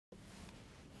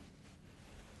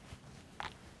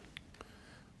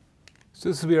So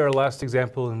this will be our last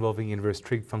example involving inverse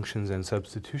trig functions and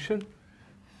substitution.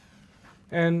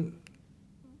 And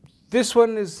this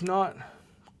one is not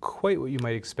quite what you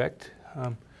might expect.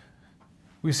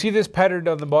 We see this pattern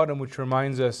on the bottom, which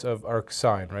reminds us of arc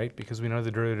sine, right? Because we know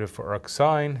the derivative for arc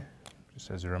sine,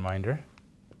 just as a reminder.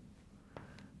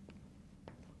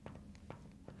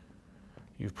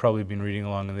 You've probably been reading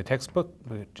along in the textbook,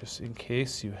 but just in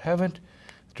case you haven't,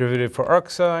 the derivative for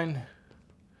arc sine,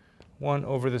 1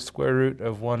 over the square root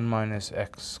of 1 minus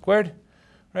x squared,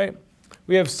 right?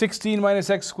 We have 16 minus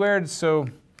x squared, so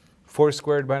 4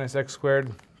 squared minus x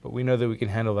squared, but we know that we can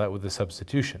handle that with the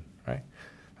substitution, right?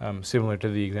 Similar to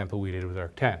the example we did with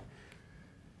arctan.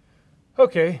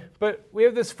 Okay, but we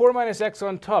have this 4 minus x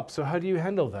on top, so how do you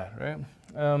handle that,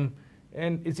 right?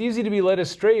 And it's easy to be led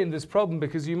astray in this problem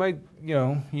because you might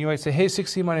say, hey,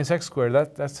 16 minus x squared,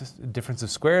 that's just a difference of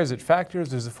squares, it factors,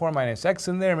 there's a 4 minus x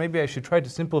in there, maybe I should try to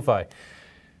simplify.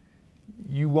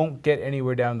 You won't get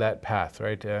anywhere down that path,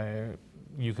 right?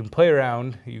 You can play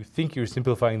around, you think you're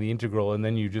simplifying the integral, and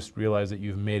then you just realize that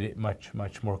you've made it much,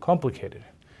 much more complicated.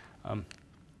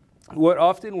 What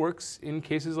often works in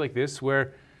cases like this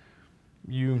where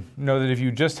you know that if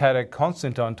you just had a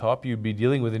constant on top, you'd be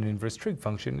dealing with an inverse trig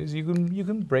function, is you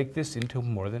can break this into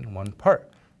more than one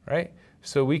part, right?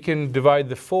 So we can divide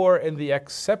the 4 and the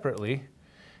x separately,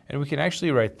 and we can actually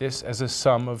write this as a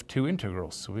sum of two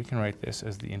integrals. So we can write this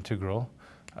as the integral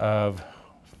of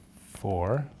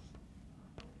 4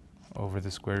 over the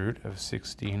square root of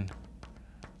 16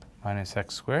 minus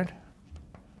x squared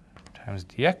times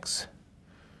dx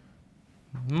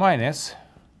minus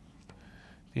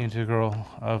the integral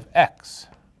of x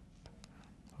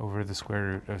over the square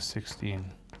root of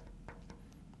 16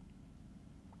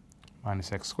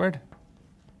 minus x squared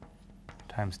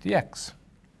times dx.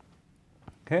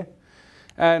 Okay?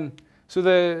 And so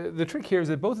the trick here is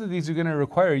that both of these are going to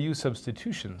require u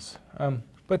substitutions,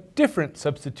 but different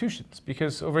substitutions,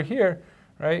 because over here,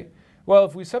 right, well,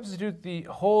 if we substitute the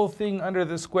whole thing under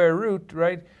the square root,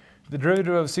 right, the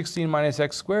derivative of 16 minus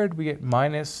x squared, we get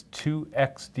minus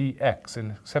 2x dx.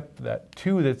 And except that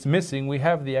 2 that's missing, we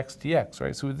have the x dx,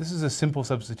 right? So this is a simple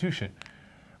substitution.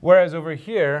 Whereas over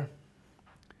here,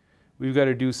 we've got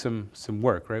to do some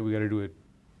work, right? We've got to do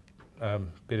a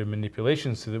bit of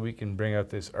manipulation so that we can bring out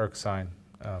this arc sine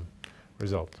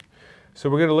result. So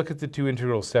we're going to look at the two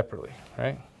integrals separately,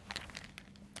 right?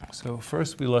 So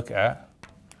first we look at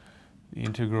the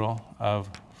integral of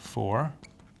 4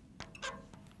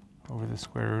 over the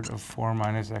square root of 4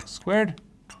 minus x squared,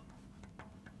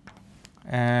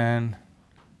 and,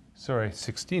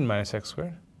 16 minus x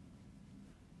squared.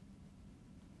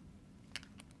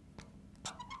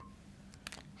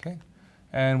 Okay,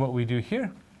 and what we do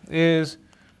here is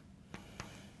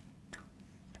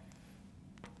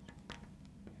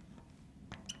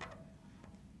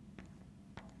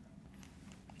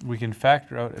we can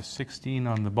factor out a 16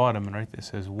 on the bottom and write this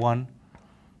as 1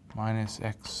 minus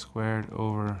x squared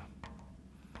over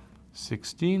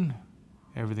 16,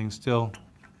 everything's still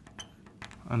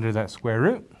under that square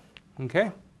root,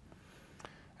 okay?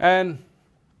 And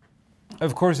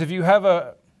of course, if you have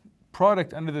a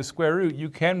product under the square root, you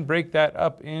can break that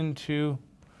up into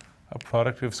a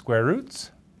product of square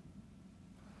roots,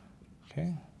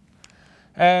 okay?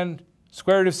 And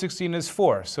square root of 16 is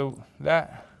 4, so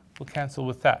that will cancel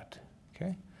with that,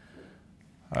 okay?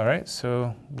 All right,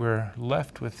 so we're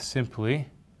left with simply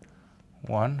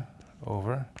 1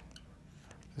 over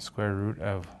the square root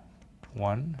of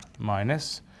 1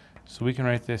 minus, so we can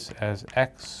write this as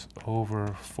x over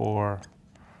 4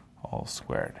 all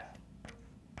squared.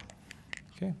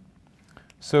 Okay,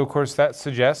 so of course that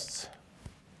suggests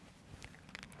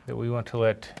that we want to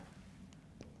let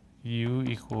u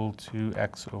equal to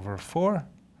x over 4,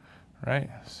 right?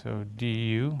 So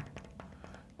du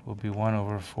will be 1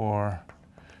 over 4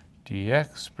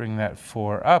 dx, bring that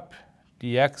 4 up,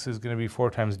 dx is going to be 4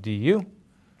 times du.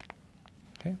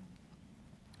 Okay,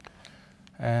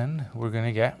 and we're going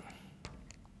to get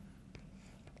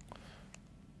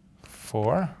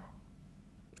 4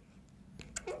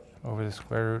 over the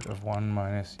square root of 1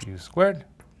 minus u squared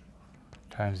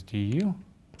times du.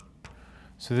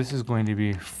 So this is going to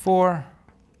be 4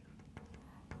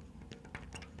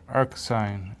 arc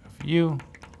sine of u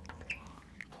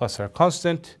plus our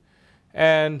constant.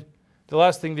 And the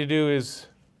last thing to do is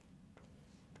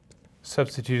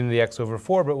substitute in the x over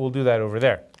 4, but we'll do that over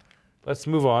there. Let's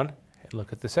move on and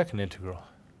look at the second integral.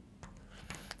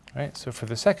 All right, so for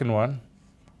the second one,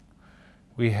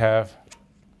 we have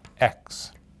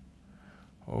x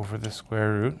over the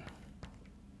square root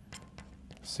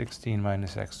 16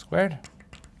 minus x squared.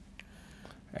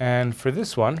 And for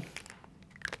this one,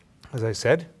 as I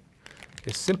said,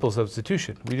 is simple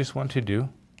substitution. We just want to do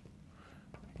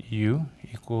u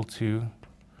equal to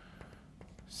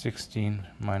 16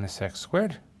 minus x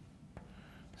squared.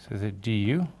 So that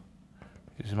du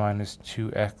is minus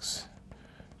 2x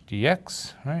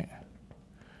dx, right?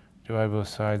 Divide both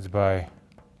sides by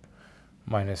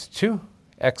minus 2.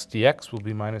 X dx will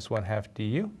be minus 1/2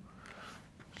 du.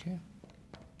 Okay.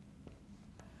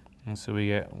 And so we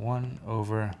get 1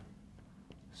 over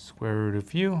square root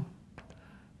of u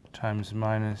times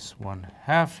minus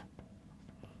 1/2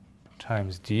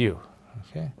 times du.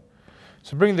 Okay.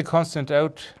 So bring the constant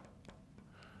out,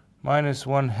 minus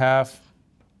 1/2,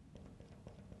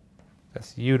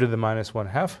 that's u to the minus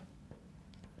 1/2.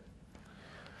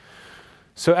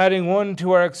 So adding 1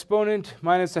 to our exponent,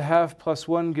 minus 1/2 plus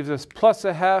 1 gives us plus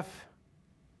 1/2.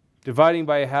 Dividing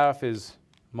by 1/2 is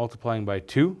multiplying by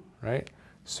 2, right?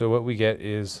 So what we get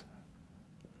is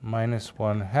minus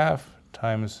 1/2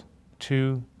 times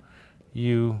 2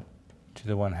 u to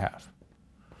the 1/2.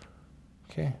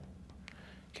 Okay.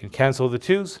 Can cancel the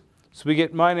 2's. So we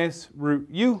get minus root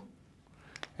u.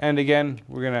 And again,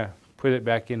 we're going to put it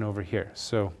back in over here.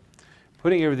 So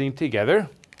putting everything together,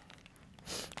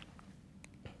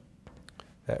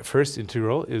 that first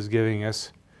integral is giving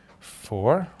us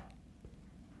 4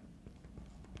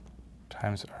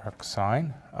 times arc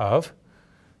sine of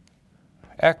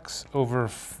x over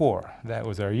 4. That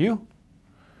was our u.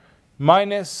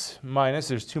 Minus,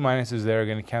 there's two minuses there, are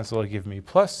going to cancel to give me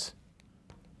plus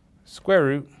square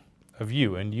root of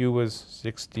u. And u was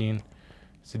 16.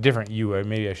 It's a different u.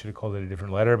 Maybe I should have called it a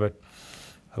different letter, but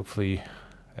hopefully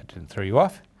that didn't throw you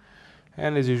off.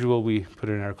 And as usual, we put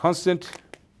in our constant,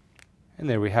 and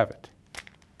there we have it.